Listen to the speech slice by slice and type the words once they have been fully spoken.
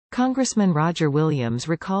Congressman Roger Williams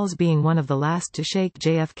recalls being one of the last to shake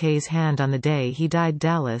JFK's hand on the day he died.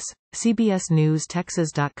 Dallas, CBS News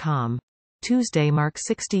Texas.com. Tuesday marks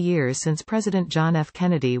 60 years since President John F.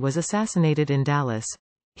 Kennedy was assassinated in Dallas.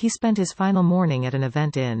 He spent his final morning at an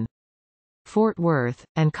event in Fort Worth,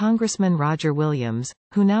 and Congressman Roger Williams,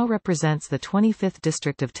 who now represents the 25th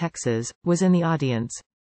District of Texas, was in the audience.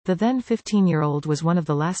 The then 15-year-old was one of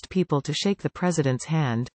the last people to shake the president's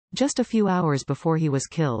hand, just a few hours before he was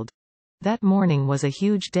killed. That morning was a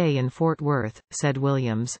huge day in Fort Worth, said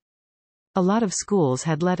Williams. A lot of schools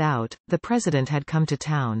had let out, the president had come to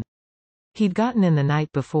town. He'd gotten in the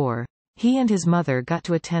night before. He and his mother got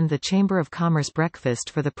to attend the Chamber of Commerce breakfast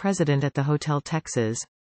for the president at the Hotel Texas.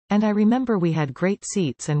 And I remember we had great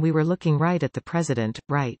seats and we were looking right at the president,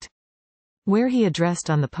 right where he addressed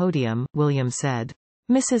on the podium, Williams said.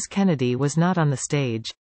 Mrs. Kennedy was not on the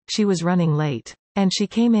stage. She was running late. And she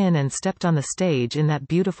came in and stepped on the stage in that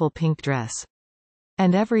beautiful pink dress.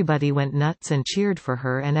 And everybody went nuts and cheered for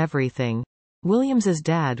her and everything. Williams's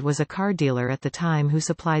dad was a car dealer at the time who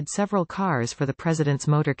supplied several cars for the president's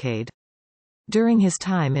motorcade. During his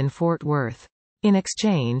time in Fort Worth. In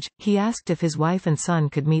exchange, he asked if his wife and son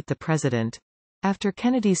could meet the president. After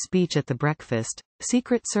Kennedy's speech at the breakfast,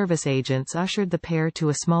 Secret Service agents ushered the pair to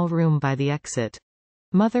a small room by the exit.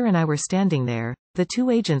 Mother and I were standing there, the two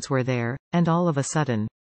agents were there, and all of a sudden,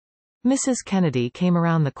 Mrs. Kennedy came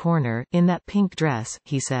around the corner, in that pink dress,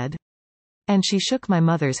 he said. And she shook my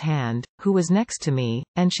mother's hand, who was next to me,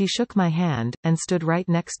 and she shook my hand, and stood right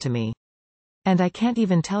next to me. And I can't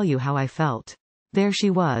even tell you how I felt. There she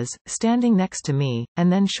was, standing next to me,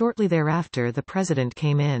 and then shortly thereafter the president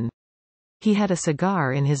came in. He had a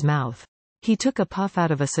cigar in his mouth. He took a puff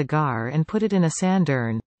out of a cigar and put it in a sand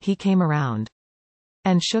urn. He came around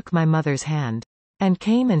and shook my mother's hand. And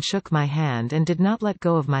came and shook my hand and did not let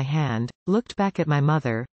go of my hand, looked back at my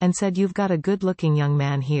mother, and said, "You've got a good-looking young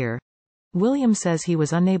man here." Williams says he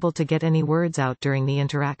was unable to get any words out during the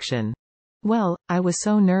interaction. Well, I was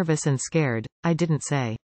so nervous and scared, I didn't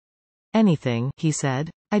say anything, he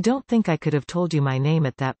said. I don't think I could have told you my name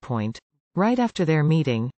at that point. Right after their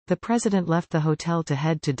meeting, the president left the hotel to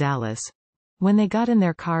head to Dallas. When they got in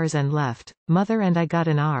their cars and left, Mother and I got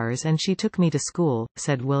in ours and she took me to school,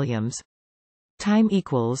 said Williams. Time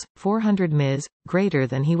equals 400 ms. Greater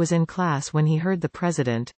than he was in class when he heard the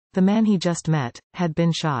president, the man he just met, had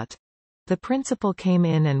been shot. The principal came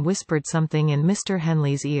in and whispered something in Mr.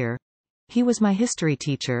 Henley's ear. He was my history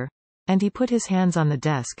teacher. And he put his hands on the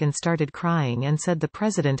desk and started crying and said the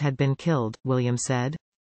president had been killed, Williams said.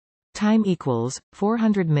 Time equals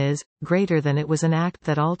 400 ms. Greater than it was an act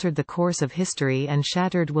that altered the course of history and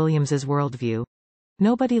shattered Williams's worldview.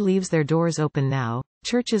 Nobody leaves their doors open now,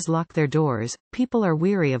 churches lock their doors, people are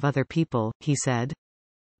weary of other people, he said.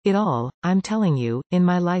 It all, I'm telling you, in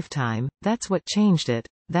my lifetime, that's what changed it,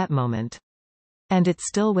 that moment. And it's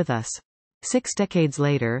still with us. 6 decades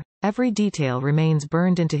later, every detail remains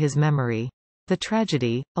burned into his memory. The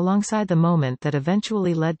tragedy, alongside the moment that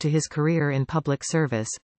eventually led to his career in public service.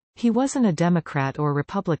 He wasn't a Democrat or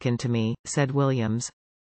Republican to me, said Williams.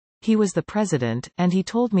 He was the president, and he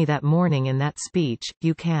told me that morning in that speech,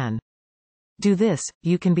 you can do this,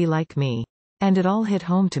 you can be like me. And it all hit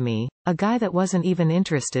home to me, a guy that wasn't even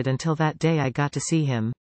interested until that day I got to see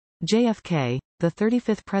him. JFK, the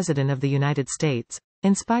 35th President of the United States,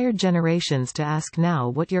 inspired generations to ask now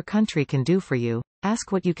what your country can do for you,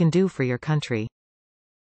 ask what you can do for your country.